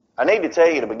I need to tell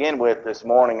you to begin with this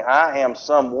morning, I am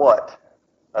somewhat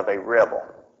of a rebel.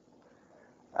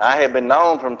 I have been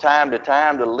known from time to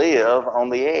time to live on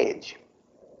the edge.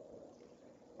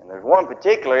 And there's one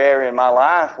particular area in my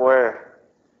life where,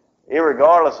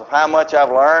 irregardless of how much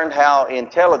I've learned, how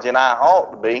intelligent I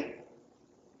ought to be,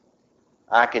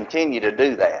 I continue to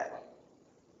do that.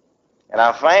 And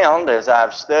I found as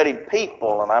I've studied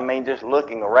people, and I mean just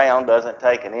looking around doesn't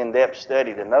take an in-depth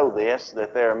study to know this,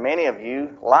 that there are many of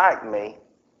you like me,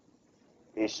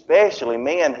 especially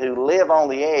men who live on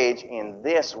the edge in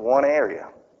this one area.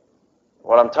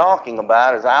 What I'm talking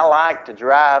about is I like to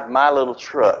drive my little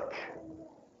truck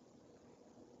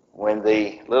when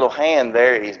the little hand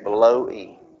there is below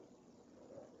E.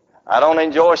 I don't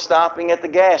enjoy stopping at the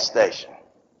gas station.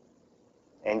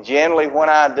 And generally when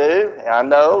I do, I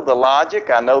know the logic,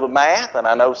 I know the math, and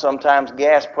I know sometimes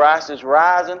gas prices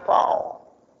rise and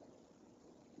fall.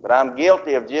 But I'm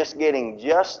guilty of just getting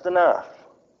just enough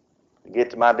to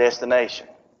get to my destination.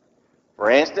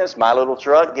 For instance, my little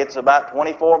truck gets about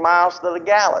 24 miles to the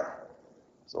gallon.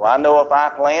 So I know if I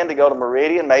plan to go to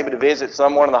Meridian, maybe to visit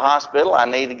someone in the hospital, I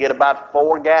need to get about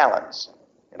 4 gallons.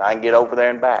 And I can get over there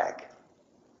and back.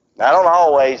 Now, I don't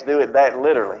always do it that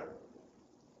literally.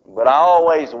 But I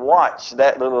always watch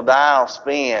that little dial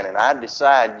spin, and I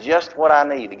decide just what I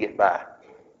need to get by.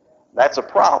 That's a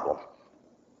problem.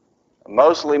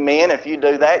 Mostly men, if you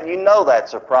do that, you know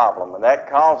that's a problem. And that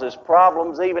causes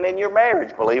problems even in your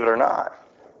marriage, believe it or not.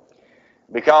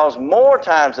 Because more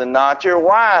times than not, your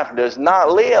wife does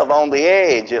not live on the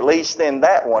edge, at least in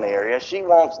that one area. She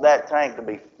wants that tank to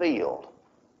be filled.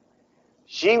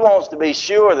 She wants to be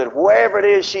sure that wherever it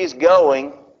is she's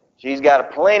going, she's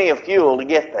got plenty of fuel to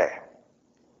get there.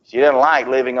 She doesn't like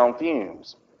living on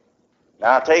fumes.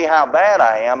 Now, I'll tell you how bad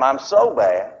I am. I'm so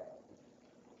bad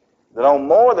that on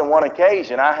more than one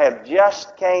occasion, I have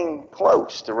just came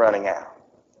close to running out.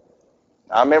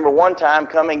 I remember one time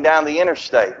coming down the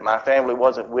interstate. My family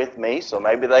wasn't with me, so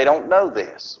maybe they don't know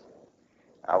this.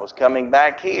 I was coming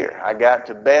back here. I got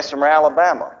to Bessemer,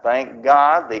 Alabama. Thank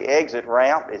God the exit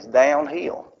ramp is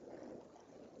downhill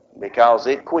because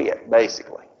it quit,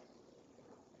 basically.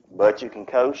 But you can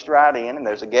coast right in, and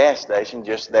there's a gas station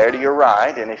just there to your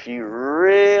right, and if you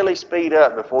really speed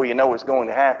up before you know what's going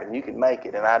to happen, you can make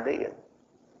it, and I did.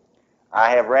 I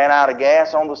have ran out of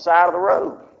gas on the side of the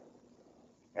road.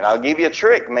 And I'll give you a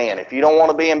trick, man. If you don't want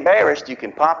to be embarrassed, you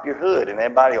can pop your hood, and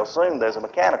everybody will assume there's a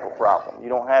mechanical problem. You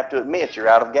don't have to admit you're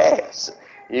out of gas.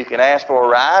 You can ask for a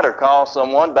ride or call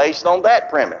someone based on that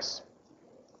premise.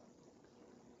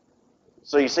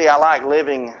 So you see, I like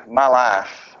living my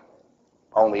life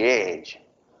on the edge.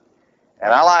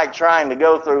 And I like trying to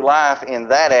go through life in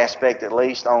that aspect at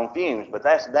least on fumes, but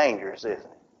that's dangerous, isn't it?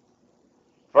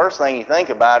 First thing you think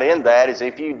about in that is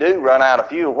if you do run out of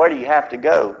fuel, where do you have to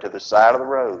go? To the side of the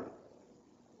road.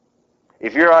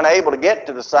 If you're unable to get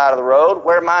to the side of the road,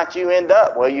 where might you end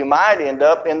up? Well, you might end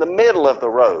up in the middle of the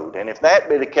road. And if that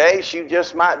be the case, you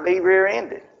just might be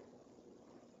rear-ended.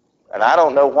 And I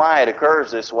don't know why it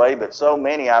occurs this way, but so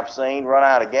many I've seen run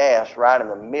out of gas right in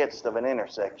the midst of an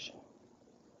intersection.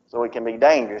 So it can be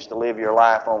dangerous to live your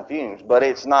life on fumes, but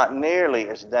it's not nearly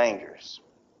as dangerous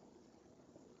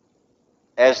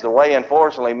as the way,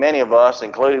 unfortunately, many of us,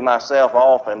 including myself,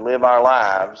 often live our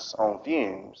lives on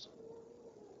fumes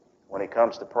when it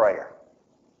comes to prayer.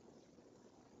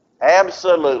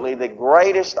 Absolutely the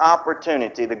greatest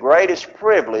opportunity, the greatest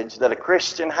privilege that a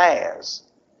Christian has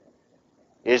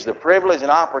is the privilege and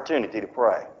opportunity to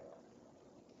pray.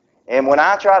 And when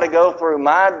I try to go through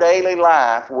my daily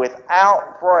life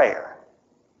without prayer,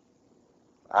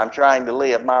 I'm trying to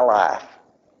live my life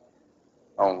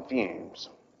on fumes.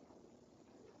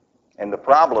 And the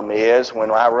problem is, when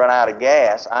I run out of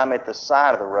gas, I'm at the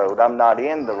side of the road. I'm not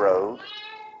in the road.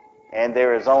 And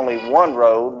there is only one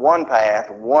road, one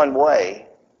path, one way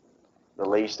that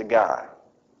leads to God.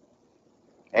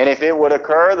 And if it would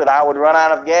occur that I would run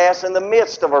out of gas in the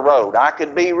midst of a road, I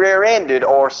could be rear-ended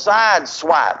or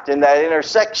side-swiped in that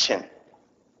intersection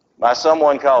by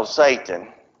someone called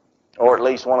Satan, or at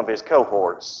least one of his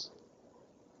cohorts,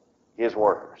 his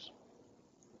workers.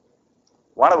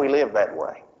 Why do we live that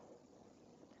way?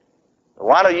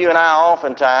 Why do you and I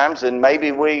oftentimes, and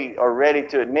maybe we are ready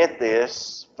to admit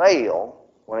this, fail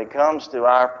when it comes to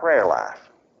our prayer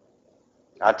life?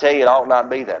 I tell you, it ought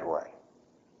not be that way.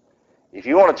 If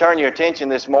you want to turn your attention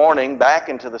this morning back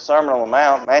into the Sermon on the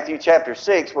Mount, Matthew chapter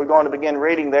 6, we're going to begin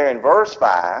reading there in verse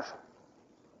 5.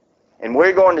 And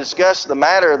we're going to discuss the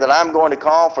matter that I'm going to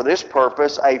call for this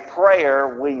purpose, a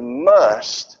prayer we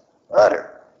must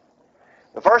utter.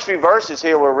 The first few verses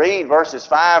here we'll read, verses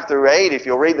 5 through 8, if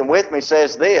you'll read them with me,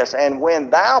 says this, "And when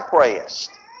thou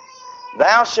prayest,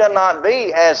 Thou shalt not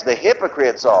be as the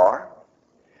hypocrites are,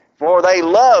 for they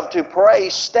love to pray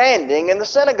standing in the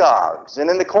synagogues and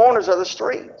in the corners of the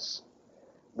streets,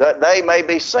 that they may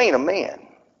be seen of men.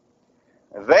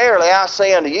 Verily I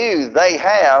say unto you, they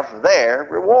have their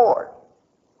reward.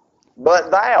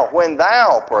 But thou, when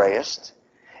thou prayest,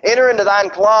 enter into thine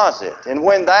closet, and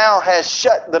when thou hast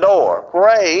shut the door,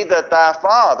 pray that thy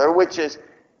Father which is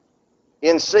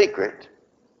in secret,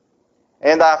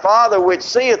 and thy Father which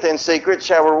seeth in secret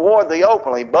shall reward thee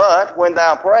openly. But when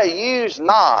thou pray, use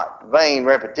not vain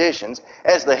repetitions,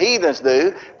 as the heathens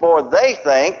do, for they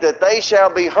think that they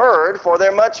shall be heard for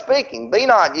their much speaking. Be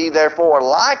not ye therefore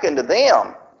like unto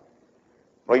them,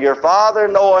 for your Father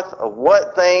knoweth of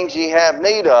what things ye have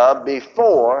need of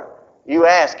before you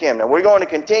ask Him. Now we're going to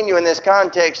continue in this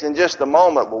context in just a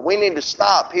moment, but we need to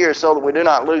stop here so that we do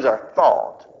not lose our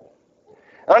thought.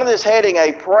 Under this heading,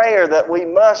 a prayer that we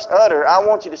must utter, I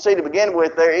want you to see to begin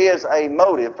with, there is a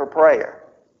motive for prayer.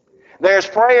 There's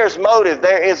prayer's motive.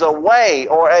 There is a way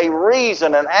or a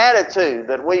reason, an attitude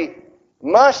that we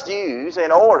must use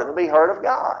in order to be heard of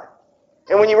God.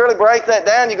 And when you really break that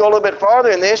down, you go a little bit farther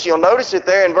in this, you'll notice it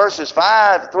there in verses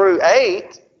 5 through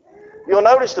 8. You'll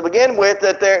notice to begin with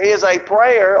that there is a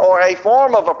prayer, or a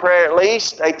form of a prayer at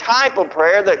least, a type of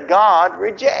prayer that God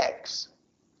rejects.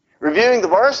 Reviewing the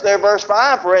verse there, verse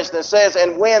 5, for instance, says,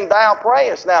 and when thou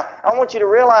prayest. Now, I want you to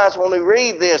realize when we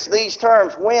read this, these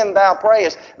terms, when thou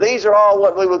prayest, these are all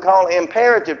what we would call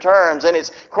imperative terms. And it's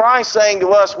Christ saying to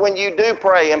us, when you do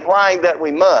pray, implying that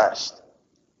we must.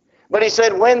 But He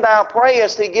said, when thou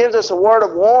prayest, He gives us a word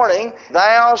of warning,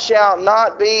 thou shalt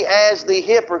not be as the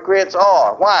hypocrites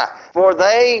are. Why? For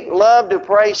they love to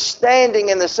pray standing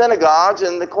in the synagogues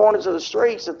and in the corners of the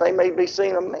streets, that they may be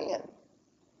seen of men.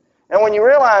 And when you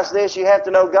realize this, you have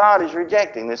to know God is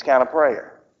rejecting this kind of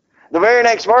prayer. The very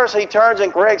next verse, He turns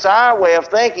and corrects our way of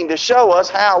thinking to show us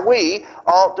how we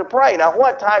ought to pray. Now,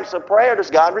 what types of prayer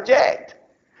does God reject?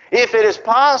 If it is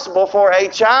possible for a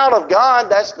child of God,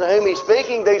 that's to whom He's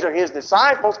speaking, these are His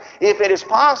disciples, if it is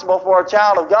possible for a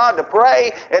child of God to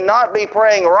pray and not be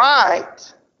praying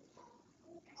right,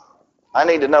 I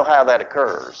need to know how that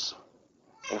occurs.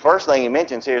 And the first thing He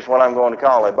mentions here is what I'm going to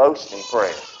call a boasting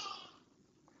prayer.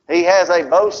 He has a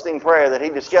boasting prayer that He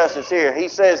discusses here. He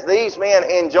says these men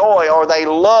enjoy, or they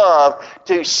love,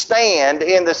 to stand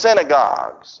in the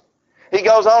synagogues. He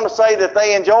goes on to say that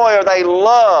they enjoy, or they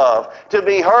love, to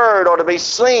be heard or to be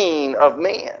seen of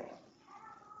men.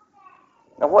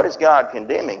 Now, what is God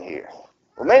condemning here?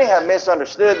 Well, many have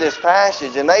misunderstood this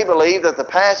passage, and they believe that the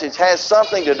passage has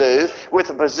something to do with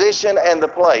the position and the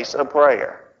place of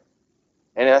prayer.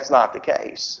 And that's not the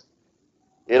case.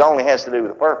 It only has to do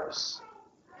with the purpose.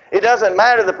 It doesn't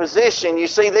matter the position. You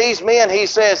see, these men, He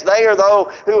says, they are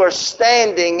those who are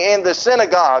standing in the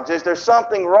synagogues. Is there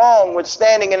something wrong with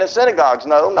standing in the synagogues?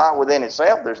 No, not within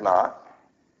itself, there's not.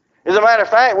 As a matter of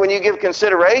fact, when you give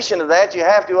consideration to that, you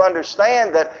have to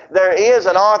understand that there is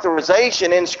an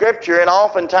authorization in Scripture, and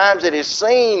oftentimes it is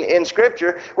seen in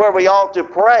Scripture, where we ought to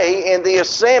pray in the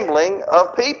assembling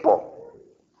of people.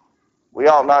 We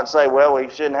ought not say, well, we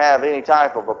shouldn't have any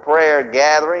type of a prayer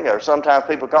gathering, or sometimes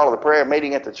people call it a prayer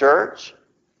meeting at the church.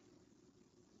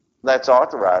 That's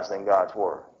authorized in God's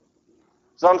Word.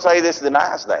 Some say this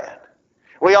denies that.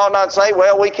 We ought not say,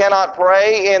 well, we cannot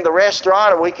pray in the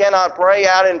restaurant, or we cannot pray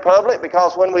out in public,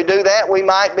 because when we do that, we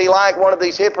might be like one of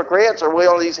these hypocrites or one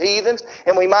of these heathens,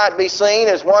 and we might be seen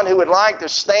as one who would like to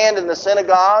stand in the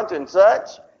synagogues and such.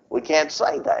 We can't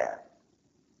say that.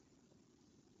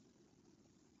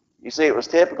 You see, it was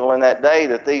typical in that day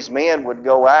that these men would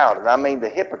go out, and I mean the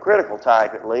hypocritical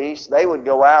type at least, they would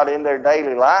go out in their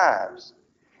daily lives.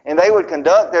 And they would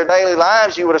conduct their daily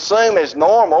lives, you would assume, as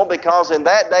normal, because in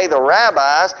that day the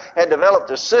rabbis had developed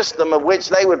a system of which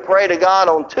they would pray to God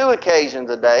on 2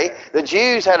 occasions a day. The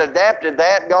Jews had adapted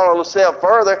that, gone a little step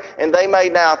further, and they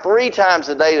made now 3 times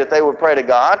a day that they would pray to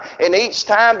God. And each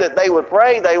time that they would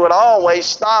pray, they would always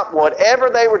stop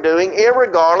whatever they were doing,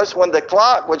 irregardless. When the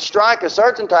clock would strike a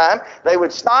certain time, they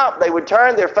would stop, they would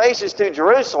turn their faces to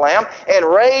Jerusalem and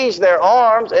raise their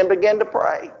arms and begin to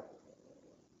pray.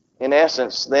 In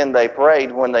essence, then they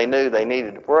prayed when they knew they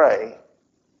needed to pray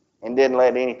and didn't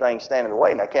let anything stand in the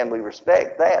way. Now, can we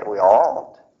respect that? We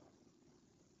ought.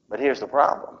 But here's the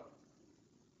problem.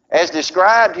 As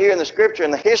described here in the Scripture,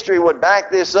 and the history would back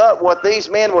this up, what these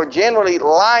men were generally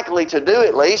likely to do,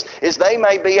 at least, is they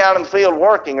may be out in the field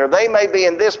working, or they may be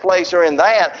in this place or in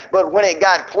that, but when it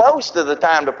got close to the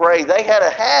time to pray, they had a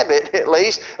habit, at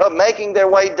least, of making their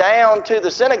way down to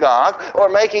the synagogue, or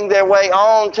making their way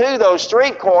on to those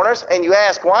street corners, and you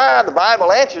ask why, the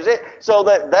Bible answers it, so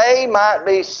that they might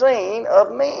be seen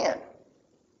of men.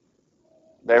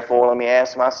 Therefore, let me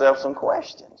ask myself some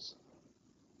questions.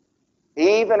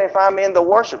 Even if I'm in the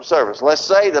worship service, let's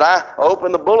say that I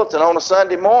open the bulletin on a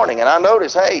Sunday morning and I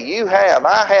notice, hey,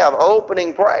 I have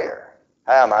opening prayer.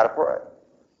 How am I to pray?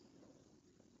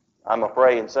 I'm to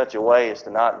pray in such a way as to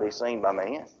not be seen by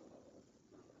men.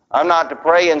 I'm not to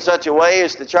pray in such a way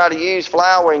as to try to use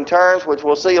flowering terms, which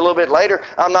we'll see a little bit later.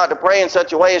 I'm not to pray in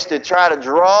such a way as to try to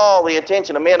draw the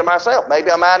attention of men to myself.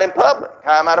 Maybe I'm out in public.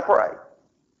 How am I to pray?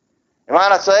 Am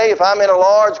I to say if I'm in a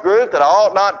large group that I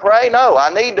ought not pray? No,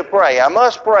 I need to pray. I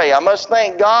must pray. I must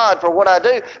thank God for what I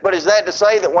do. But is that to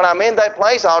say that when I'm in that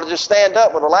place, I ought to just stand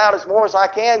up with the loudest voice I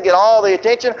can, get all the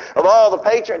attention of all the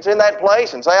patrons in that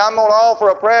place and say, I'm going to offer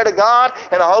a prayer to God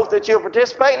and I hope that you'll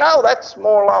participate? No, that's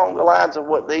more along the lines of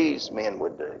what these men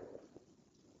would do.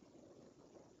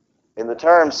 And the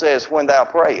term says, when thou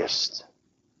prayest,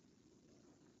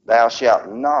 thou shalt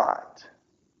not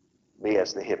be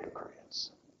as the hypocrites.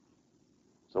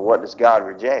 So what does God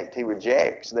reject? He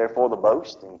rejects, therefore, the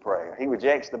boasting prayer. He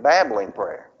rejects the babbling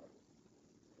prayer.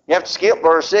 You have to skip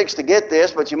verse 6 to get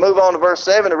this, but you move on to verse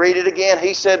 7 to read it again.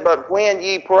 He said, but when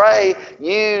ye pray,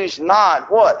 use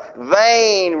not what?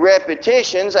 Vain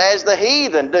repetitions as the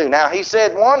heathen do. Now, he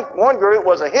said one group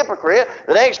was a hypocrite,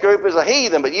 the next group is a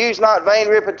heathen, but use not vain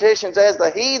repetitions as the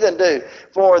heathen do,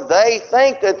 for they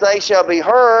think that they shall be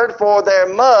heard for their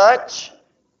much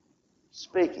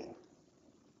speaking.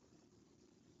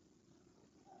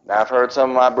 Now, I've heard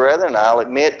some of my brethren, I'll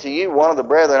admit to you, one of the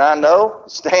brethren I know,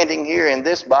 standing here in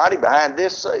this body behind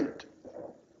this suit,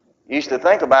 used to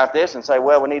think about this and say,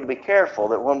 well, we need to be careful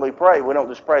that when we pray, we don't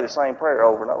just pray the same prayer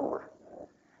over and over.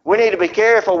 We need to be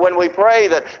careful when we pray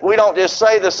that we don't just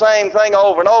say the same thing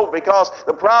over and over, because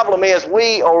the problem is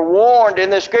we are warned in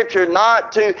the Scripture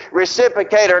not to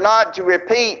reciprocate or not to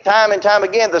repeat time and time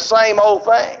again the same old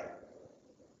thing.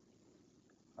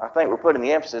 I think we're putting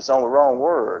the emphasis on the wrong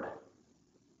word.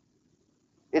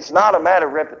 It's not a matter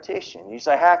of repetition. You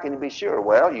say, how can you be sure?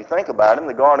 Well, you think about it. In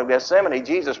the Garden of Gethsemane,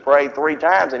 Jesus prayed 3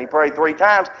 times, and he prayed 3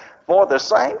 times for the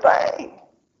same thing.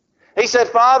 He said,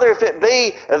 Father, if it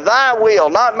be thy will,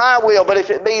 not my will, but if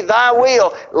it be thy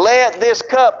will, let this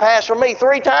cup pass from me.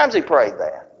 3 times he prayed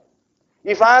that.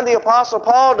 You find the Apostle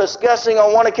Paul discussing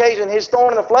on one occasion his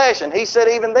thorn in the flesh, and he said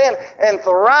even then, and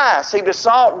thrice he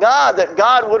besought God that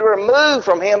God would remove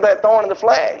from him that thorn in the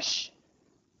flesh.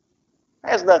 It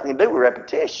has nothing to do with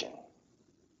repetition.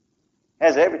 It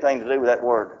has everything to do with that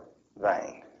word,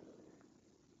 vain.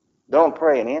 Don't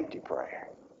pray an empty prayer.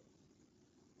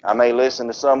 I may listen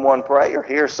to someone pray or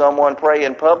hear someone pray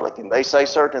in public, and they say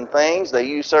certain things, they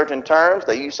use certain terms,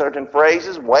 they use certain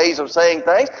phrases, ways of saying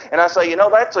things, and I say,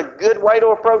 that's a good way to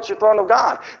approach the throne of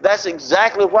God. That's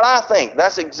exactly what I think.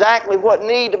 That's exactly what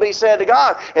need to be said to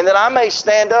God. And then I may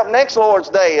stand up next Lord's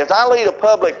Day as I lead a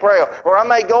public prayer, or I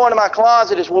may go into my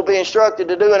closet, as we'll be instructed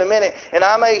to do in a minute, and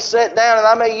I may sit down and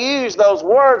I may use those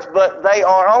words, but they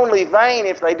are only vain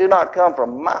if they do not come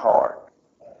from my heart.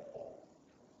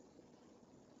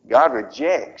 God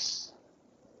rejects.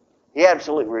 He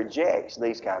absolutely rejects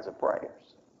these kinds of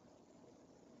prayers.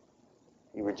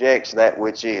 He rejects that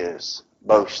which is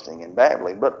boasting and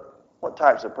babbling. But what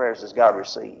types of prayers does God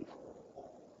receive?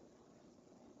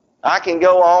 I can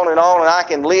go on and I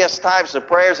can list types of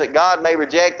prayers that God may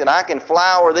reject, and I can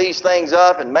flower these things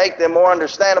up and make them more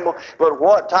understandable. But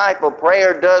what type of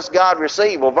prayer does God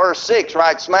receive? Well, verse 6,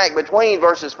 right smack between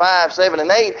verses 5, 7, and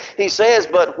 8, he says,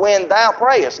 but when thou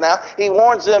prayest. Now, he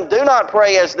warns them, do not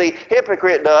pray as the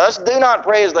hypocrite does. Do not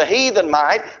pray as the heathen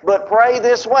might, but pray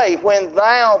this way. When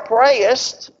thou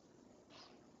prayest,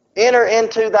 enter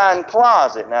into thine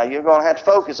closet. Now, you're going to have to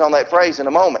focus on that phrase in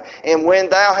a moment. And when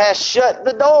thou hast shut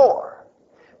the door,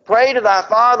 pray to thy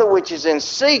Father which is in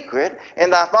secret,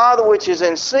 and thy Father which is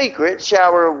in secret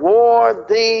shall reward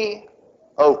thee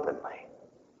openly.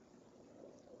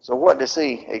 So what does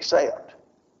he accept?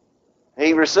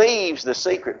 He receives the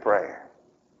secret prayer.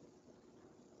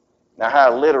 Now,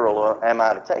 how literal am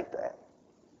I to take that?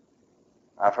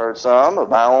 I've heard some of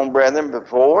my own brethren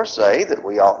before say that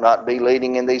we ought not be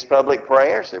leading in these public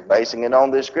prayers. They're basing it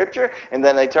on this Scripture. And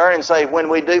then they turn and say, when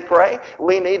we do pray,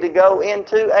 we need to go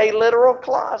into a literal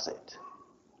closet.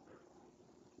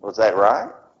 Was that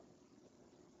right?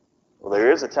 Well,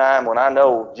 there is a time when I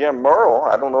know Jim Merle,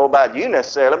 I don't know about you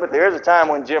necessarily, but there is a time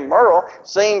when Jim Merle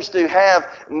seems to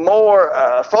have more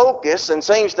focus and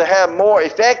seems to have more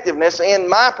effectiveness in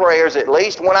my prayers, at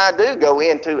least, when I do go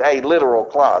into a literal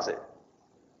closet.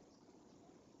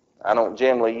 I don't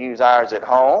generally use ours at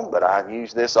home, but I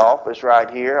use this office right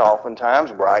here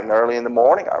oftentimes bright and early in the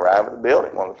morning. I arrive at the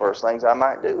building. One of the first things I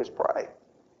might do is pray.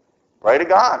 Pray to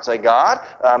God. Say, God,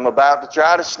 I'm about to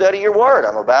try to study your word.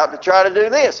 I'm about to try to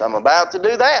do this. I'm about to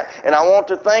do that. And I want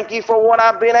to thank you for what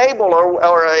I've been able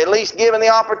or at least given the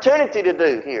opportunity to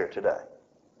do here today.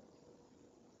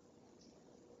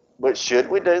 But should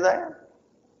we do that?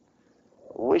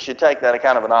 We should take that as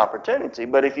kind of an opportunity.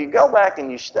 But if you go back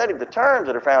and you study the terms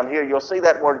that are found here, you'll see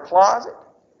that word closet.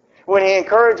 When he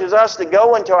encourages us to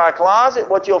go into our closet,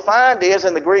 what you'll find is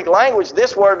in the Greek language,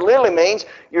 this word literally means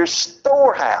your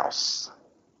storehouse.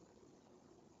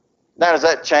 Now, does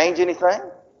that change anything?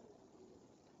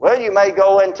 Well, you may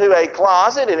go into a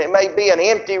closet and it may be an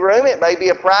empty room, it may be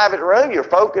a private room, your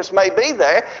focus may be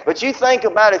there, but you think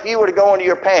about if you were to go into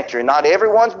your pantry. Not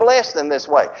everyone's blessed in this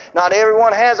way. Not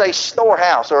everyone has a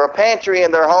storehouse or a pantry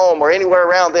in their home or anywhere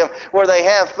around them where they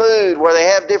have food, where they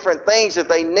have different things that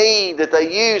they need, that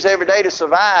they use every day to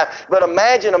survive. But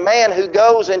imagine a man who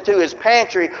goes into his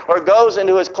pantry or goes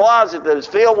into his closet that is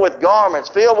filled with garments,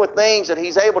 filled with things that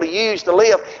he's able to use to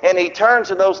live, and he turns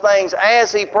to those things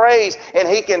as he prays, and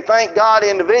he can thank God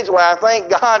individually. I thank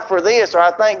God for this, or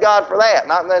I thank God for that.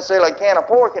 Not necessarily a can of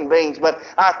pork and beans, but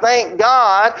I thank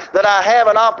God that I have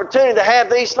an opportunity to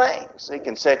have these things. It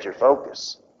can set your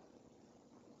focus.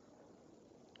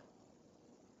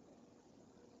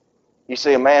 You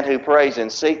see, a man who prays in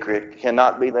secret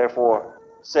cannot be therefore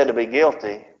said to be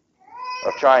guilty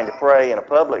of trying to pray in a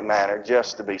public manner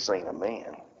just to be seen of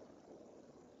men.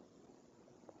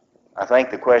 I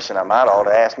think the question I might ought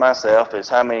to ask myself is,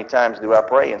 how many times do I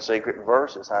pray in secret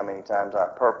versus how many times I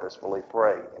purposefully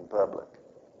pray in public?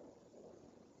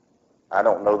 I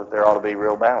don't know that there ought to be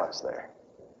real balance there.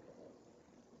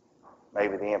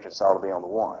 Maybe the emphasis ought to be on the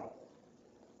one.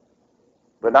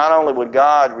 But not only would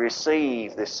God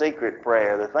receive the secret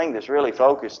prayer, the thing that's really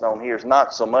focused on here is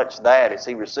not so much that as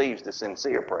he receives the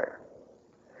sincere prayer.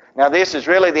 Now, this is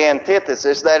really the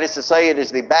antithesis, that is to say, it is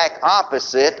the back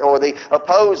opposite or the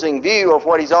opposing view of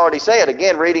what he's already said.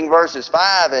 Again, reading verses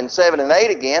 5 and 7 and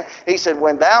 8 again, he said,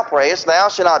 when thou prayest, thou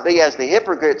shalt not be as the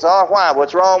hypocrites are. Why?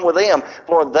 What's wrong with them?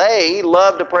 For they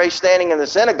love to pray standing in the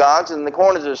synagogues and in the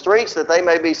corners of the streets, that they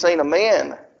may be seen of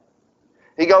men.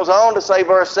 He goes on to say,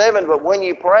 verse 7, but when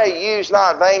you pray, use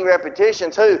not vain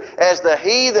repetitions, who? As the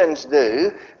heathens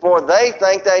do, for they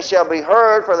think they shall be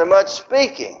heard for their much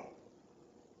speaking.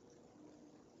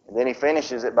 And then he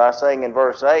finishes it by saying in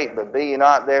verse 8, but be ye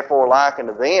not therefore like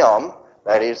unto them,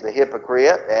 that is the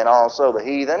hypocrite, and also the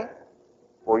heathen,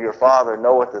 for your Father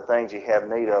knoweth the things ye have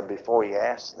need of before ye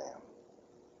ask them.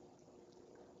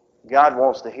 God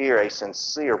wants to hear a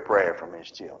sincere prayer from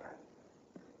his children.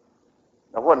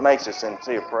 Now, what makes a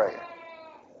sincere prayer?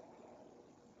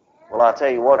 Well, I'll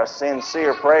tell you what, a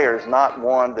sincere prayer is not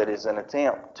one that is an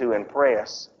attempt to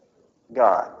impress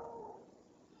God.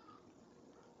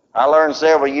 I learned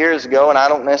several years ago, and I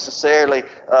don't necessarily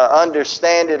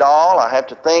understand it all. I have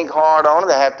to think hard on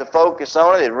it. I have to focus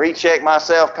on it and recheck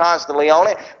myself constantly on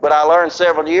it. But I learned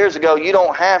several years ago, you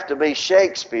don't have to be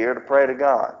Shakespeare to pray to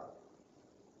God.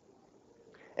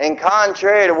 And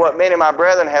contrary to what many of my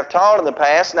brethren have taught in the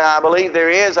past, now I believe there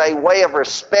is a way of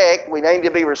respect. We need to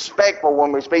be respectful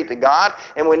when we speak to God,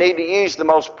 and we need to use the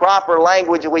most proper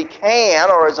language we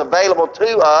can or is available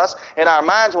to us in our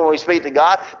minds when we speak to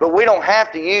God, but we don't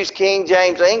have to use King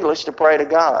James English to pray to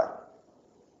God.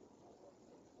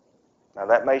 Now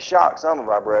that may shock some of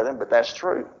our brethren, but that's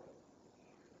true.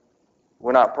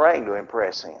 We're not praying to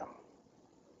impress him.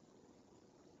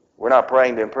 We're not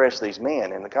praying to impress these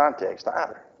men in the context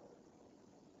either.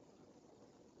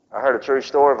 I heard a true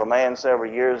story of a man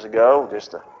several years ago,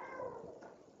 just a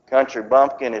country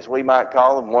bumpkin, as we might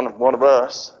call him, one of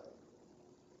us,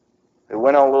 who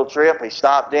went on a little trip. He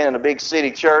stopped in a big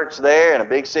city church there, and a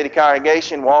big city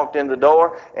congregation, walked in the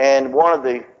door, and one of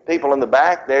the people in the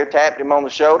back there tapped him on the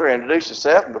shoulder, introduced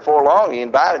himself, and before long he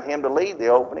invited him to lead the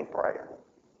opening prayer.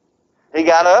 He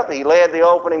got up, he led the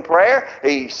opening prayer,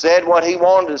 he said what he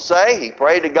wanted to say, he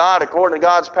prayed to God according to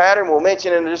God's pattern. We'll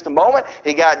mention it in just a moment.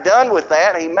 He got done with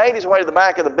that, he made his way to the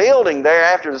back of the building there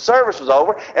after the service was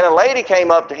over, and a lady came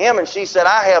up to him and she said,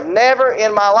 I have never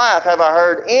in my life have I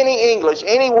heard any English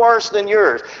any worse than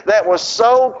yours. That was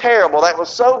so terrible, that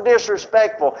was so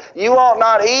disrespectful. You ought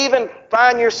not even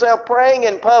find yourself praying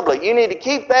in public. You need to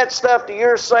keep that stuff to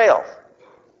yourself.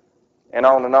 And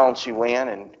on she went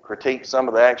and critiqued some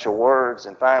of the actual words.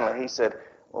 And finally he said,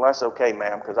 well, that's okay,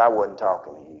 ma'am, because I wasn't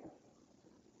talking to you.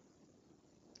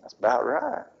 That's about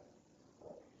right.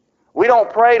 We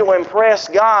don't pray to impress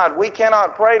God. We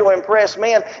cannot pray to impress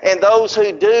men. And those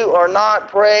who do are not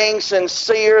praying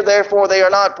sincere. Therefore, they are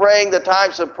not praying the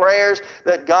types of prayers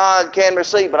that God can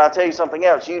receive. But I'll tell you something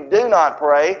else. You do not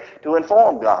pray to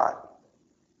inform God.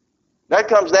 That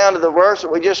comes down to the verse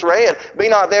that we just read. Be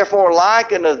not therefore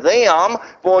like unto them,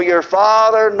 for your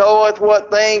Father knoweth what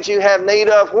things you have need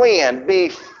of when?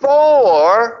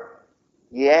 Before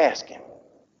ye ask Him.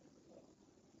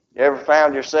 You ever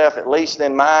found yourself, at least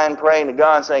in mind, praying to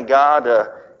God and saying, God,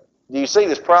 do you see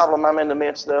this problem I'm in the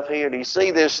midst of here? Do you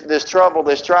see this trouble,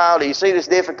 this trial? Do you see this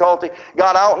difficulty?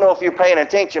 God, I don't know if you're paying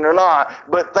attention or not,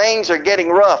 but things are getting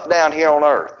rough down here on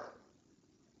earth.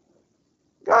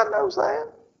 God knows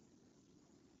that.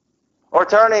 Or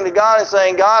turning to God and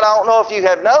saying, God, I don't know if you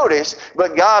have noticed,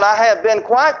 but God, I have been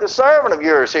quite the servant of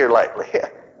yours here lately.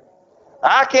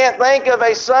 I can't think of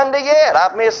a Sunday yet.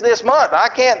 I've missed this month. I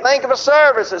can't think of a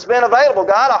service that's been available.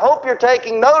 God, I hope you're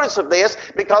taking notice of this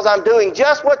because I'm doing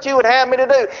just what you would have me to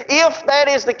do. If that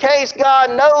is the case,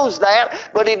 God knows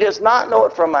that, but He does not know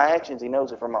it from my actions. He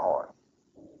knows it from my heart.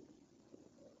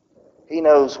 He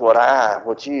knows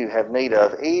what you have need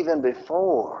of even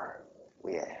before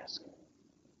we ask.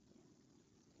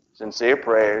 Sincere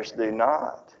prayers do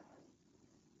not.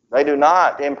 They do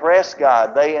not impress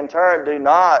God. They in turn do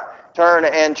not turn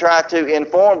and try to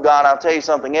inform God. I'll tell you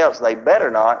something else. They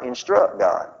better not instruct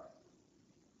God.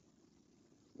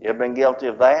 You ever been guilty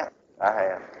of that? I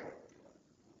have.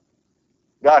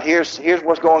 God, here's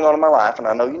what's going on in my life, and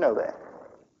I know you know that.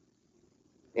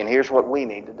 And here's what we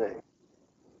need to do.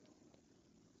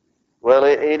 Well,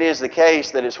 it is the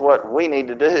case that it's what we need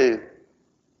to do,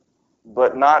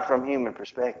 but not from human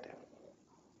perspective.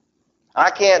 I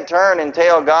can't turn and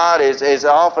tell God, as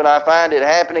often I find it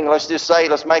happening, let's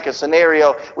make a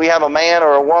scenario. We have a man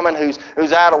or a woman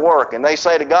who's out of work, and they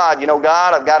say to God,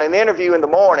 God, I've got an interview in the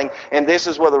morning, and this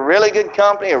is with a really good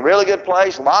company, a really good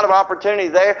place, a lot of opportunity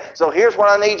there, so here's what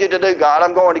I need you to do, God.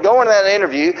 I'm going to go into that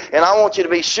interview, and I want you to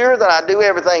be sure that I do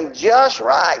everything just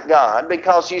right, God,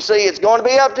 because you see, it's going to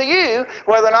be up to you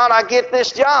whether or not I get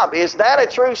this job. Is that a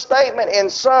true statement in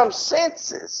some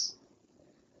senses?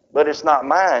 But it's not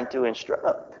mine to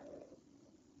instruct.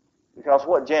 Because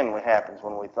what generally happens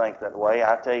when we think that way,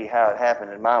 I tell you how it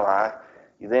happened in my life.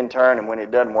 You then turn, and when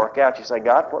it doesn't work out, you say,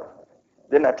 God,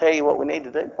 didn't I tell you what we need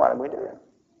to do? Why didn't we do it?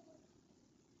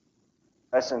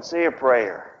 A sincere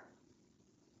prayer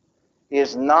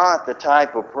is not the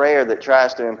type of prayer that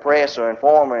tries to impress or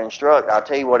inform or instruct. I'll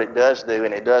tell you what it does do,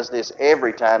 and it does this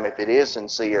every time if it is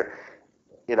sincere.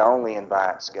 It only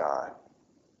invites God.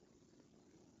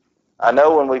 I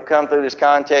know when we've come through this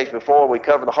context before, we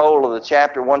covered the whole of the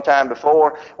chapter one time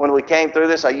before. When we came through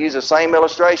this, I used the same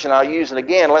illustration. I'll use it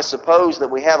again. Let's suppose that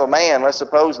we have a man. Let's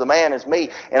suppose the man is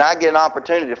me, and I get an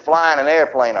opportunity to fly in an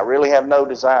airplane. I really have no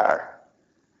desire,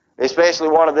 especially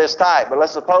one of this type. But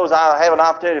let's suppose I have an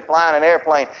opportunity to fly in an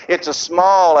airplane. It's a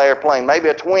small airplane, maybe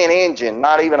a twin engine,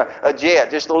 not even a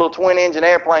jet, just a little twin engine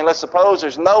airplane. Let's suppose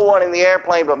there's no one in the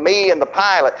airplane but me and the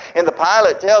pilot. And the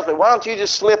pilot tells me, why don't you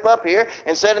just slip up here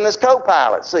and sit in this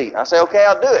co-pilot seat? I say, okay,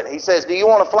 I'll do it. He says, do you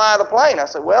want to fly the plane? I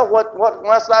said, well, what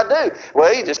must I do?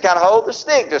 Well, you just kind of hold the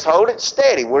stick. Just hold it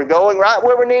steady. We're going right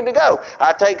where we need to go.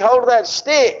 I take hold of that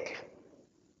stick.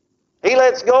 He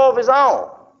lets go of his own.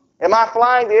 Am I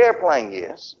flying the airplane?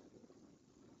 Yes.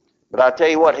 But I tell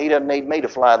you what, he doesn't need me to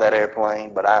fly that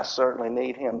airplane, but I certainly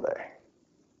need him there.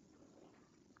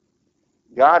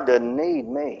 God doesn't need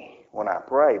me when I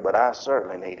pray, but I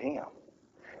certainly need him.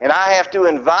 And I have to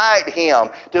invite him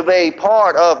to be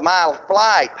part of my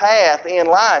flight path in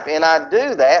life, and I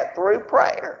do that through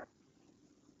prayer.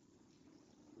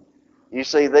 You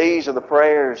see, these are the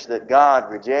prayers that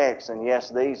God rejects, and yes,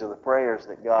 these are the prayers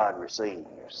that God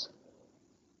receives.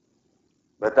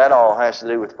 But that all has to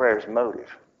do with prayer's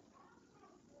motive.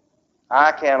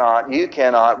 I cannot, you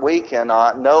cannot, we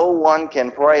cannot, no one can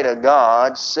pray to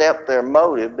God except their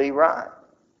motive be right.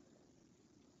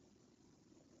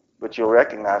 But you'll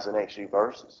recognize the next few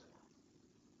verses.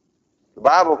 The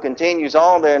Bible continues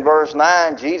on there in verse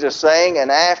 9, Jesus saying,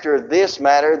 and after this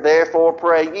matter, therefore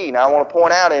pray ye. Now I want to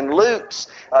point out in Luke's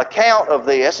account of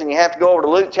this, and you have to go over to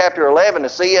Luke chapter 11 to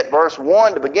see it, verse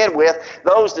 1 to begin with,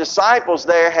 those disciples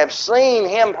there have seen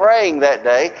him praying that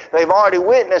day. They've already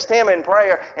witnessed him in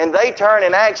prayer, and they turn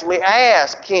and actually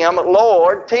ask him,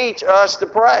 Lord, teach us to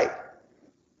pray.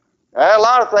 There are a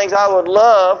lot of things I would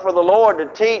love for the Lord to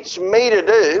teach me to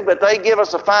do, but they give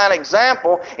us a fine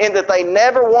example in that they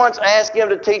never once ask him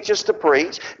to teach us to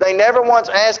preach. They never once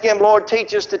ask him, Lord,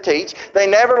 teach us to teach. They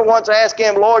never once ask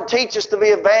him, Lord, teach us to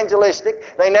be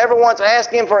evangelistic. They never once ask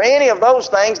him for any of those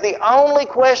things. The only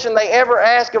question they ever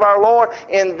ask of our Lord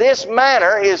in this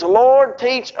manner is, Lord,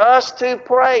 teach us to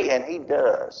pray. And he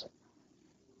does.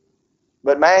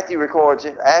 But Matthew records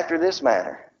it after this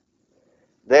manner.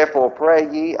 Therefore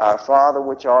pray ye, our Father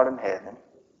which art in heaven,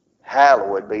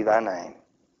 hallowed be thy name.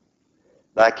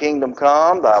 Thy kingdom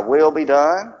come, thy will be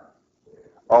done,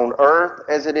 on earth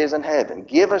as it is in heaven.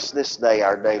 Give us this day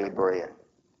our daily bread.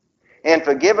 And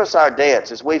forgive us our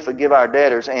debts as we forgive our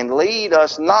debtors. And lead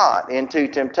us not into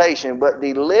temptation, but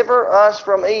deliver us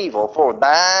from evil. For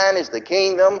thine is the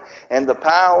kingdom and the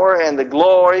power and the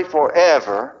glory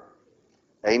forever.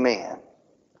 Amen.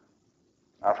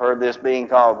 I've heard this being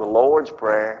called the Lord's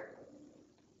Prayer.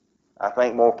 I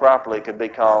think more properly it could be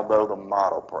called, though, the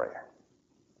model prayer.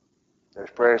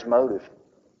 There's prayer's motive,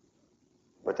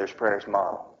 but there's prayer's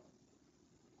model.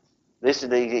 This is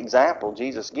the example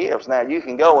Jesus gives. Now, you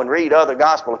can go and read other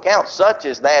gospel accounts, such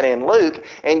as that in Luke,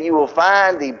 and you will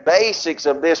find the basics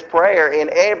of this prayer in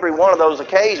every one of those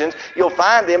occasions. You'll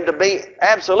find them to be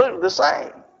absolutely the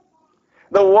same.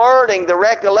 The wording, the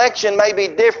recollection may be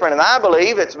different, and I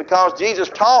believe it's because Jesus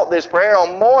taught this prayer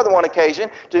on more than one occasion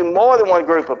to more than one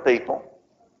group of people.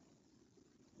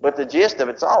 But the gist of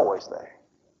it's always there.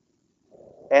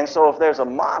 And so if there's a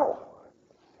model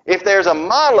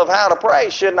of how to pray,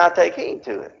 shouldn't I take heed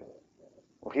to it?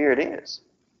 Well, here it is.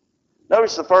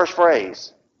 Notice the first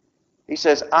phrase. He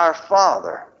says, Our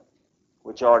Father,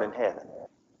 which art in heaven.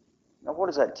 Now, what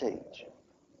does that teach?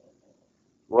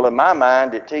 Well, in my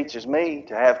mind, it teaches me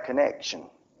to have connection.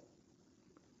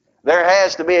 There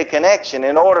has to be a connection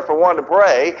in order for one to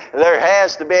pray. There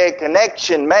has to be a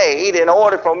connection made in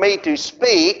order for me to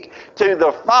speak to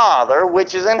the Father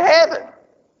which is in heaven.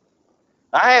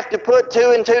 I have to put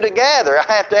two and two together.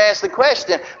 I have to ask the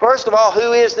question, first of all,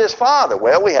 who is this Father?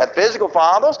 Well, we have physical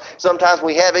fathers. Sometimes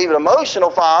we have even emotional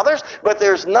fathers. But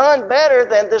there's none better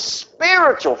than the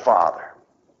spiritual Father.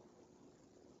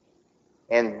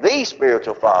 And the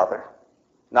spiritual Father,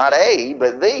 not a,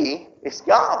 but the, is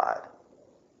God.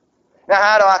 Now,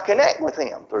 how do I connect with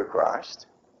Him? Through Christ.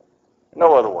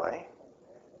 No other way.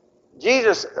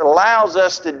 Jesus allows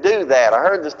us to do that. I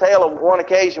heard this tale of one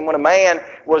occasion when a man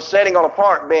was sitting on a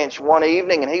park bench one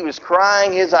evening and he was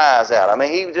crying his eyes out. I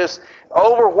mean, he was just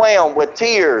overwhelmed with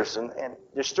tears and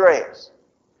distress.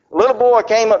 A little boy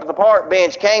came up to the park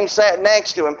bench, sat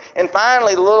next to him, and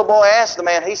finally the little boy asked the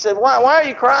man, he said, why are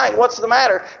you crying? What's the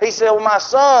matter? He said, well, my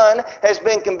son has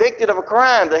been convicted of a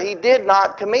crime that he did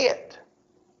not commit.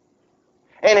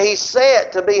 And he's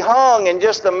set to be hung in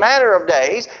just a matter of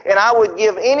days, and I would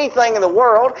give anything in the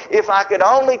world if I could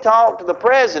only talk to the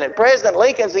president. President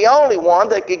Lincoln's the only one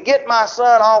that could get my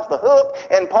son off the hook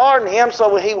and pardon him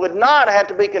so he would not have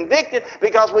to be convicted,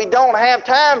 because we don't have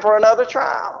time for another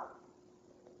trial.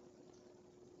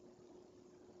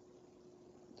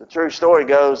 The true story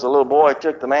goes, the little boy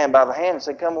took the man by the hand and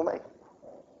said, come with me.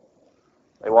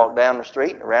 They walked down the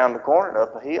street, around the corner, and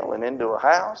up a hill, and into a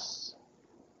house,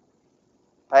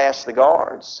 past the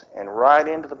guards, and right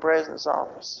into the president's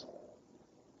office.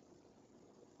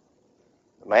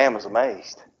 The man was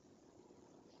amazed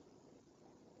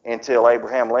until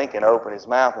Abraham Lincoln opened his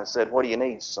mouth and said, what do you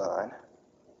need, son?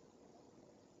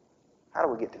 How do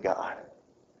we get to God?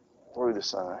 Through the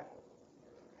Son.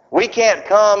 We can't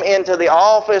come into the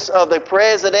office of the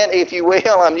president, if you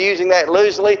will, I'm using that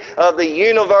loosely, of the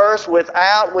universe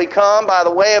without. We come by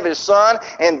the way of His Son,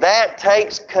 and that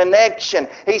takes connection.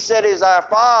 He said, is our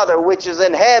Father which is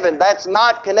in heaven. That's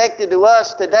not connected to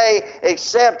us today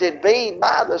except it be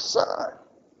by the Son.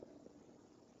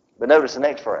 But notice the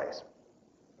next phrase.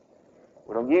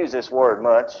 We don't use this word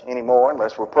much anymore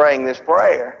unless we're praying this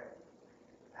prayer.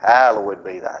 Hallowed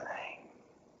be thy name.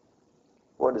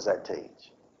 What does that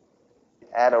teach?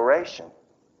 Adoration.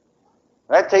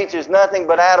 That teaches nothing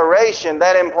but adoration.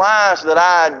 That implies that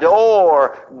I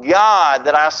adore God,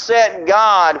 that I set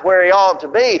God where He ought to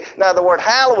be. Now, the word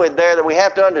hallowed there that we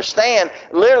have to understand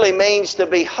literally means to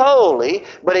be holy,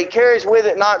 but it carries with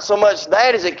it not so much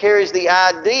that as it carries the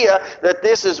idea that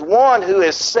this is one who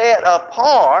is set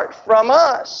apart from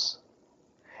us.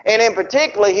 And in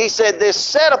particular, he said this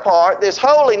set apart, this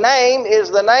holy name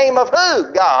is the name of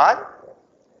who? God.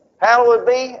 Hallowed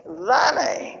be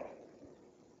thy name.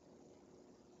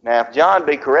 Now, if John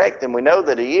be correct, and we know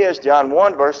that he is, John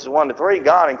 1, verses 1 to 3,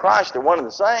 God and Christ are one and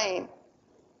the same.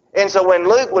 And so when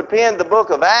Luke would pen the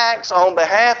book of Acts on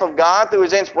behalf of God through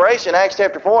his inspiration, Acts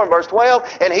chapter 4 and verse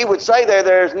 12, and he would say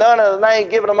there is none other name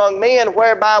given among men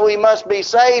whereby we must be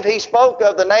saved, he spoke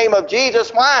of the name of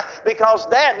Jesus. Why? Because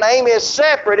that name is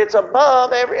separate. It's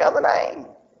above every other name.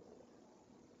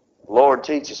 The Lord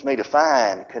teaches me to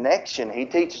find connection. He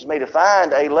teaches me to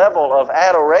find a level of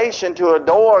adoration to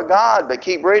adore God. But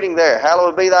keep reading there.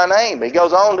 Hallowed be thy name. He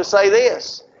goes on to say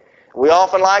this. We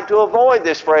often like to avoid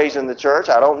this phrase in the church.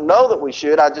 I don't know that we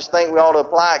should. I just think we ought to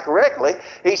apply it correctly.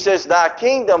 He says, thy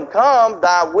kingdom come,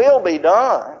 thy will be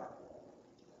done.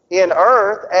 in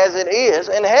earth as it is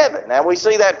in heaven. Now we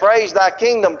see that phrase, thy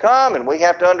kingdom come, and we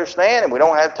have to understand, and we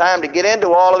don't have time to get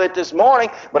into all of it this morning,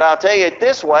 but I'll tell you it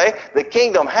this way, the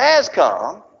kingdom has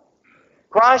come.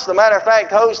 Christ, as a matter of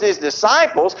fact, told his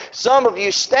disciples, some of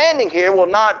you standing here will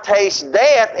not taste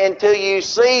death until you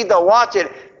see the, watch it,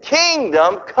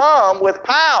 kingdom come with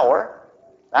power.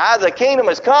 Now, either the kingdom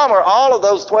has come or all of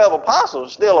those 12 apostles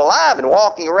are still alive and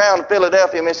walking around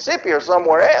Philadelphia, Mississippi or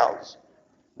somewhere else.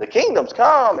 The kingdom's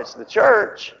come, it's the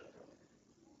church.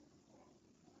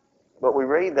 But we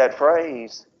read that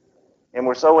phrase and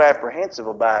we're so apprehensive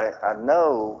about it, I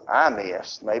know I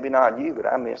missed, maybe not you, but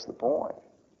I missed the point.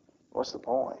 What's the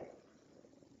point?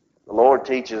 The Lord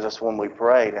teaches us when we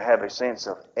pray to have a sense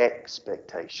of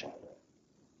expectation.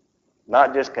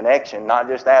 Not just connection, not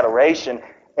just adoration,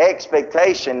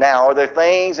 expectation. Now, are there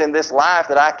things in this life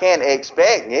that I can't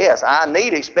expect? Yes, I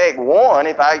need to expect one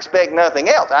if I expect nothing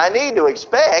else. I need to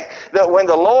expect that when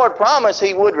the Lord promised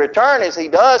He would return as He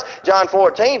does, John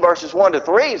 14 verses 1 to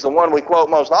 3 is the one we quote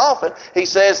most often. He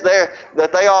says there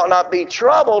that they ought not be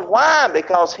troubled. Why?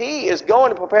 Because He is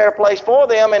going to prepare a place for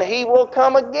them and He will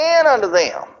come again unto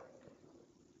them.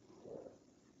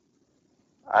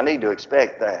 I need to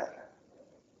expect that.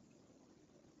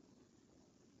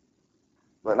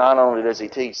 But not only does he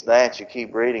teach that, you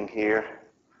keep reading here.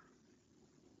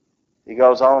 He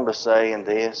goes on to say in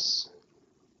this,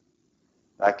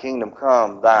 thy kingdom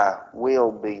come, thy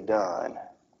will be done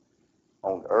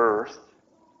on earth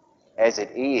as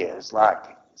it is,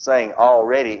 like saying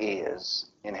already is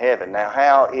in heaven. Now,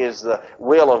 how is the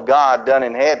will of God done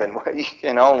in heaven? Well, you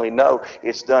can only know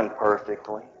it's done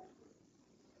perfectly.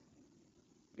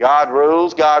 God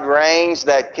rules, God reigns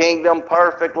that kingdom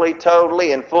perfectly,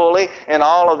 totally, and fully, and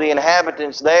all of the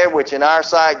inhabitants there, which in our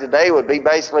sight today would be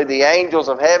basically the angels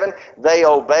of heaven, they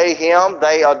obey Him,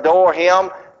 they adore Him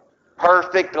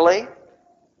perfectly.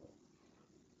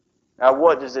 Now,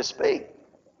 what does this speak?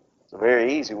 It's a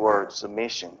very easy word,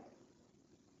 submission.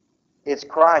 It's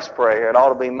Christ's prayer, it ought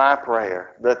to be my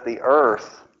prayer, that the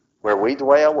earth, where we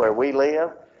dwell, where we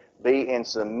live, be in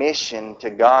submission to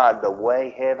God the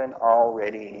way heaven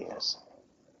already is.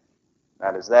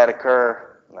 Now, does that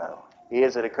occur? No.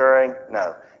 Is it occurring?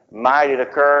 No. Might it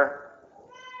occur?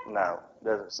 No.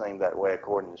 Doesn't seem that way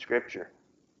according to Scripture.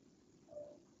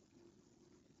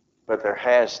 But there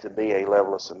has to be a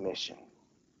level of submission.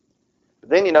 But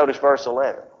then you notice verse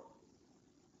 11.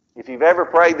 If you've ever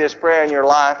prayed this prayer in your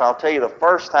life, I'll tell you the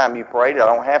first time you prayed it, I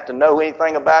don't have to know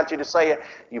anything about you to say it.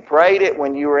 You prayed it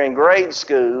when you were in grade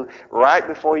school, right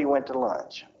before you went to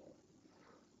lunch.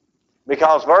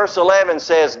 Because verse 11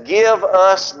 says, give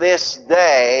us this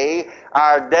day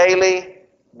our daily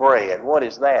bread. What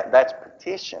is that? That's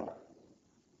petition.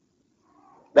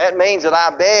 That means that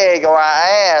I beg or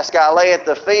I ask, I lay at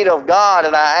the feet of God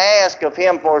and I ask of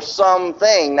Him for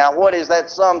something. Now, what is that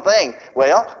something?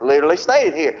 Well, literally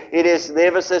stated here. It is,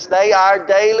 give us this day our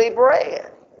daily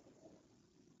bread.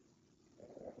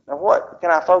 Now, what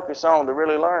can I focus on to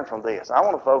really learn from this? I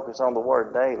want to focus on the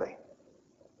word daily.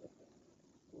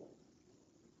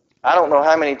 I don't know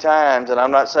how many times, and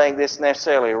I'm not saying this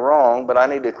necessarily wrong, but I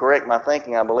need to correct my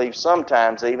thinking. I believe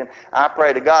sometimes even, I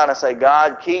pray to God and I say,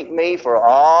 God, keep me for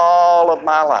all of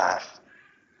my life.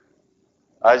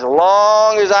 As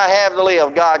long as I have to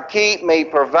live, God, keep me,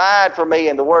 provide for me.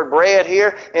 And the word bread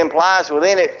here implies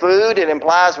within it food. It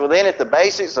implies within it the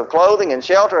basics of clothing and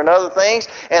shelter and other things.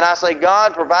 And I say,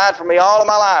 God, provide for me all of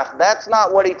my life. That's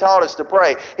not what He taught us to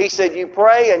pray. He said, you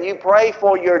pray and you pray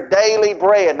for your daily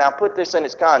bread. Now put this in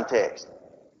its context.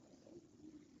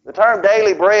 The term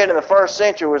daily bread in the first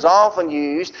century was often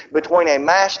used between a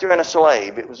master and a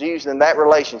slave. It was used in that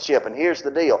relationship. And here's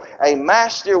the deal. A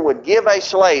master would give a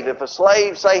slave, if a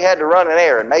slave, say, had to run an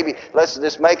errand, maybe let's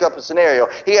just make up a scenario.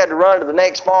 He had to run to the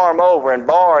next farm over and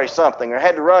borrow something, or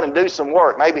had to run and do some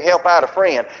work, maybe help out a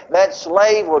friend. That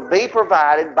slave would be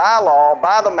provided by law,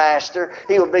 by the master.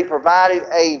 He would be provided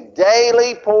a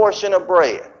daily portion of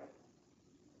bread.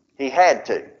 He had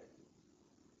to.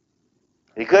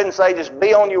 He couldn't say just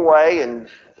be on your way and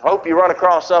hope you run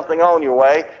across something on your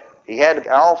way. He had to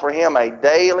offer him a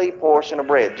daily portion of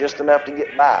bread, just enough to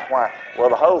get by. Why? Well,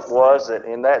 the hope was that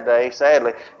in that day,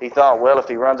 sadly, he thought, well, if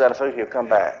he runs out of food, he'll come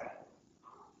back.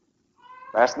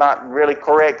 That's not really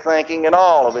correct thinking in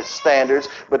all of its standards,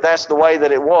 but that's the way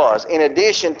that it was. In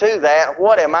addition to that,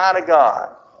 what am I to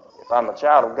God? If I'm a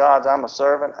child of God's, I'm a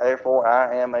servant, therefore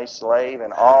I am a slave,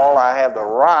 and all I have the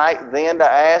right then to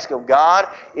ask of God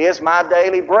is my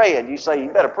daily bread. You say, you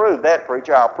better prove that,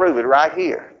 preacher. I'll prove it right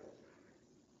here.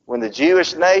 When the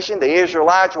Jewish nation, the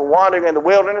Israelites, were wandering in the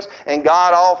wilderness and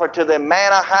God offered to them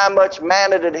manna, how much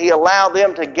manna did He allow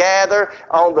them to gather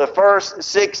on the first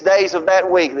 6 days of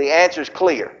that week? The answer is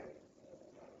clear.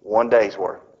 1 day's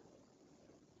worth.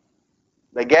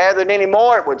 They gathered any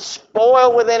more, it would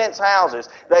spoil within its houses.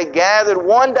 They gathered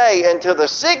 1 day until the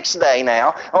 6th day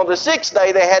now. On the 6th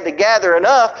day they had to gather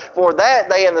enough for that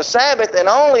day and the Sabbath, and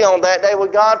only on that day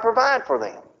would God provide for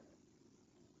them.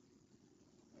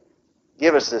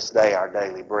 Give us this day our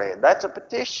daily bread. That's a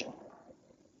petition.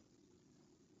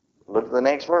 Look at the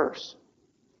next verse.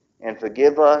 And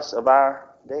forgive us of our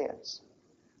debts.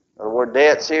 The word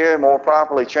debts here, more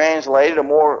properly translated, or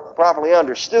more properly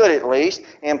understood at least,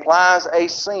 implies a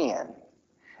sin.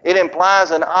 It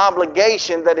implies an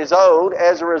obligation that is owed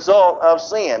as a result of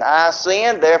sin. I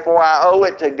sinned, therefore I owe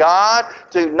it to God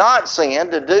to not sin,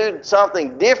 to do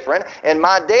something different, and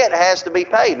my debt has to be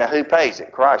paid. Now who pays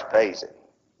it? Christ pays it.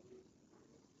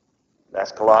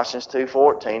 That's Colossians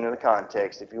 2:14 in the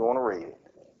context if you want to read it.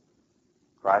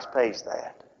 Christ pays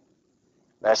that.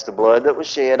 That's the blood that was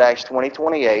shed, Acts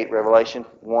 20:28, Revelation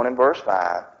 1 and verse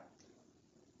 5.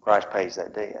 Christ pays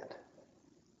that debt.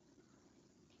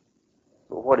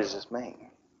 But what does this mean?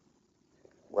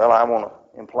 Well, I want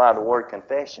to imply the word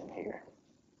confession here.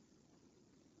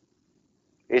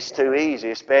 It's too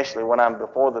easy, especially when I'm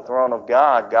before the throne of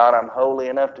God. God, I'm holy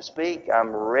enough to speak.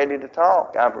 I'm ready to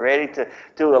talk. I'm ready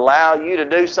to allow you to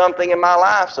do something in my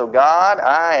life. So God,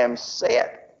 I am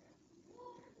set.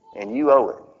 And you owe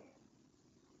it.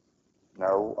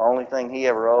 No, only thing He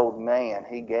ever owed man,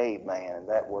 He gave man, and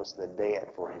that was the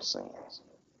debt for his sins.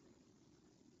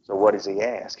 So what does He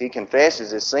ask? He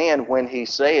confesses his sin when He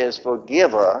says,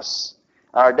 forgive us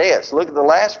our debts. Look at the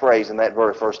last phrase in that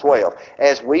verse, verse 12.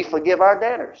 As we forgive our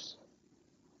debtors.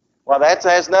 Well, that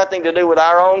has nothing to do with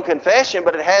our own confession,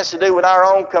 but it has to do with our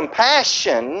own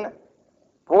compassion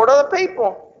toward other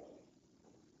people.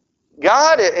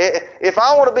 God, if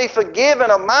I want to be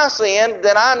forgiven of my sin,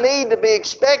 then I need to be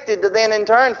expected to then in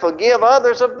turn forgive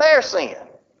others of their sin.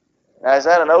 Now, is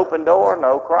that an open door?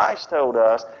 No. Christ told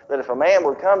us that if a man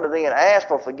would come to thee and ask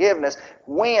for forgiveness,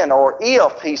 when or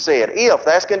if, He said, if,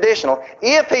 that's conditional,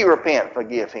 if he repent,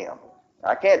 forgive him.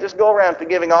 I can't just go around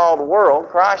forgiving all the world.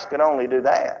 Christ can only do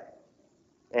that.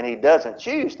 And He doesn't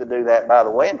choose to do that, by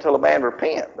the way, until a man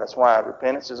repents. That's why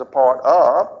repentance is a part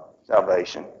of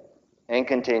salvation and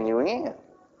continuing in.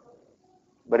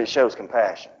 But it shows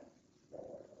compassion.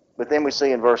 But then we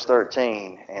see in verse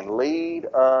 13, and lead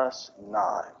us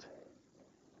not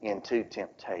into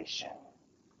temptation.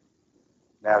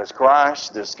 Now, does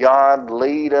God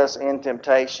lead us in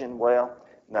temptation? Well,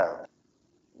 no.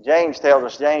 James tells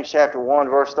us, James chapter 1,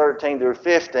 verse 13 through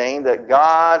 15, that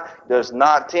God does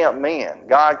not tempt men.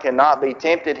 God cannot be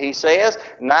tempted, he says,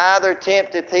 neither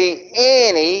tempteth He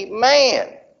any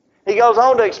man. He goes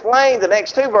on to explain the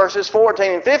next two verses,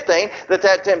 14 and 15,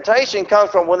 that temptation comes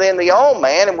from within the own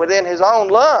man and within his own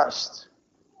lust.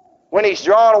 When he's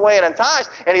drawn away and enticed,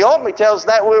 and he ultimately tells us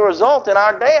that will result in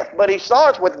our death. But he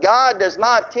starts with, God does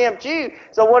not tempt you.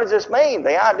 So what does this mean?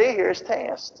 The idea here is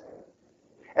test.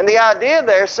 And the idea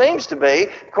there seems to be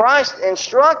Christ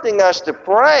instructing us to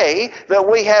pray that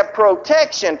we have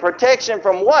protection. Protection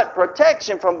from what?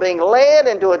 Protection from being led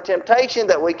into a temptation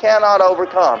that we cannot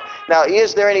overcome. Now,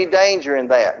 is there any danger in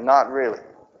that? Not really.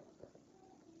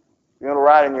 If you want to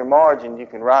write in your margin, you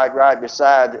can write right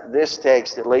beside this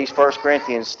text, at least 1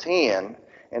 Corinthians 10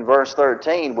 and verse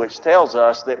 13, which tells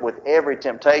us that with every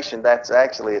temptation, that's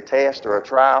actually a test or a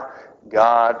trial,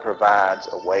 God provides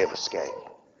a way of escape.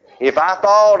 If I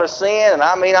fall to sin, and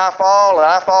I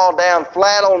fall down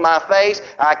flat on my face,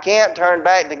 I can't turn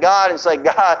back to God and say,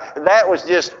 God, that was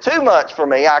just too much for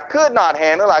me. I could not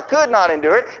handle it. I could not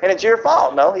endure it, and it's your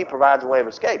fault. No, He provides a way of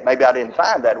escape. Maybe I didn't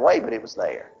find that way, but it was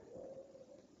there.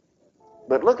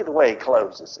 But look at the way He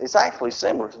closes. It's actually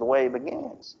similar to the way He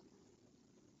begins.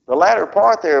 The latter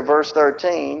part there of verse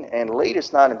 13, and lead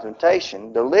us not into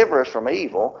temptation, deliver us from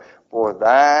evil, for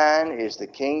thine is the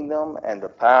kingdom and the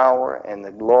power and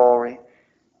the glory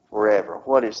forever.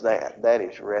 What is that? That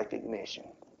is recognition.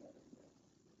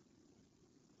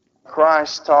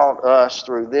 Christ taught us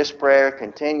through this prayer,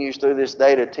 continues through this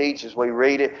day to teach as we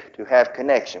read it, to have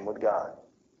connection with God.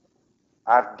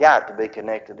 I've got to be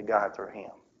connected to God through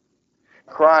Him.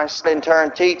 Christ in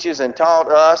turn teaches and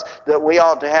taught us that we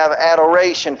ought to have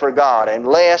adoration for God. And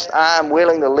lest I'm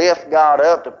willing to lift God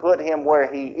up to put Him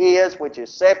where He is, which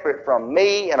is separate from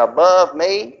me and above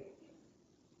me,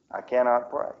 I cannot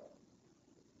pray.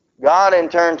 God in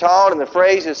turn taught in the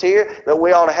phrases here that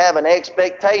we ought to have an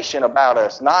expectation about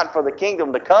us, not for the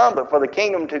kingdom to come, but for the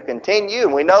kingdom to continue.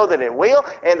 And we know that it will,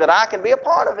 and that I can be a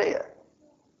part of it.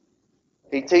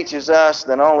 He teaches us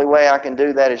that the only way I can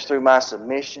do that is through my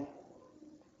submission,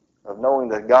 of knowing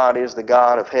that God is the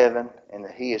God of heaven and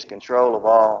that He is control of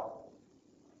all.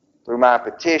 Through my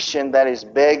petition, that is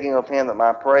begging of Him that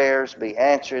my prayers be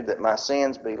answered, that my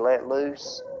sins be let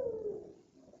loose.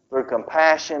 Through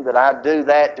compassion, that I do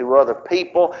that to other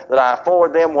people, that I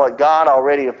afford them what God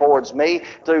already affords me.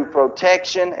 Through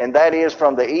protection, and that is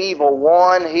from the evil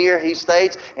one, here he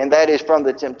states, and that is from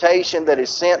the temptation that is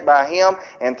sent by him,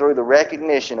 and through the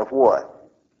recognition of what?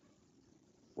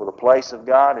 Well, the place of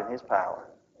God and His power.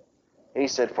 He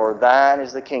said, for thine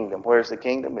is the kingdom. Where's the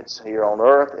kingdom? It's here on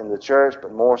earth in the church,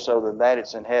 but more so than that,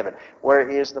 it's in heaven. Where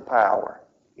is the power?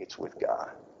 It's with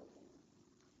God.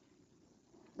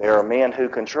 There are men who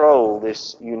control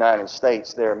this United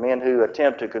States. There are men who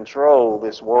attempt to control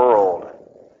this world.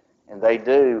 And they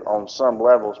do on some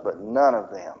levels, but none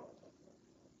of them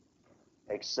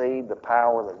exceed the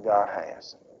power that God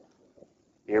has,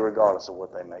 irregardless of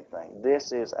what they may think.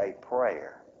 This is a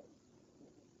prayer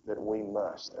that we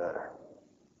must utter.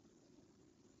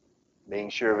 Being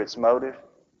sure of its motive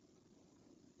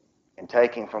and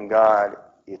taking from God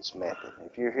its method.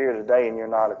 If you're here today and you're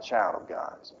not a child of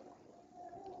God's,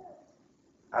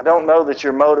 I don't know that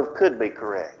your motive could be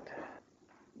correct.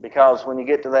 Because when you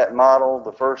get to that model,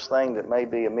 the first thing that may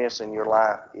be amiss in your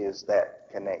life is that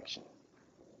connection.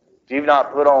 If you've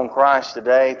not put on Christ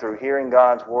today through hearing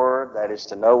God's Word, that is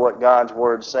to know what God's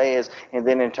Word says, and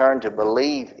then in turn to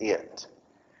believe it.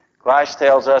 Christ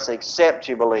tells us, except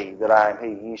you believe that I am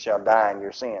He, ye shall die in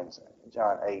your sins.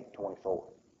 John 8:24.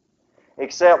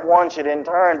 Except one should in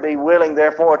turn be willing,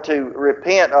 therefore, to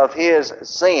repent of his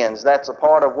sins. That's a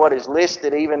part of what is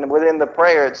listed even within the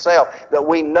prayer itself, that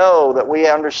we know, that we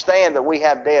understand that we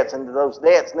have debts, and those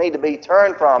debts need to be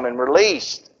turned from and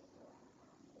released.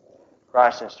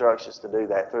 Christ instructs us to do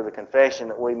that through the confession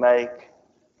that we make,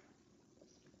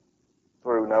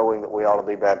 through knowing that we ought to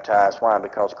be baptized. Why?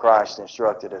 Because Christ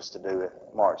instructed us to do it.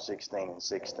 Mark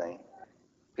 16:16.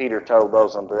 Peter told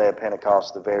those on the day of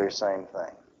Pentecost the very same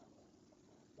thing.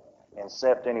 And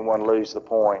except anyone lose the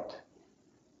point,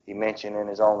 he mentioned in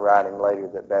his own writing later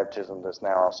that baptism does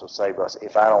now also save us.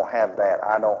 If I don't have that,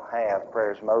 I don't have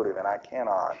prayer's motive, and I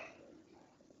cannot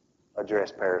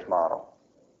address prayer's model.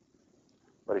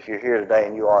 But if you're here today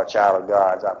and you are a child of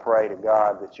God's, I pray to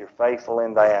God that you're faithful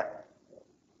in that,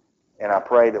 and I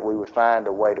pray that we would find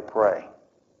a way to pray.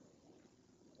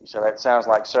 You say, that sounds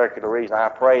like circular reason. I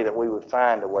pray that we would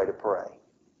find a way to pray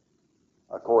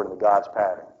according to God's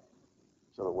pattern,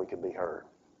 so that we could be heard.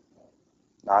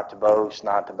 Not to boast,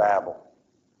 not to babble,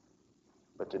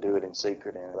 but to do it in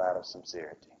secret and out of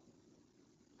sincerity.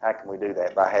 How can we do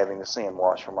that? By having the sin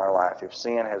washed from our life. If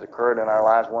sin has occurred in our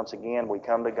lives once again, we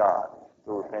come to God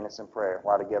through repentance and prayer.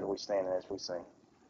 While together we stand as we sing.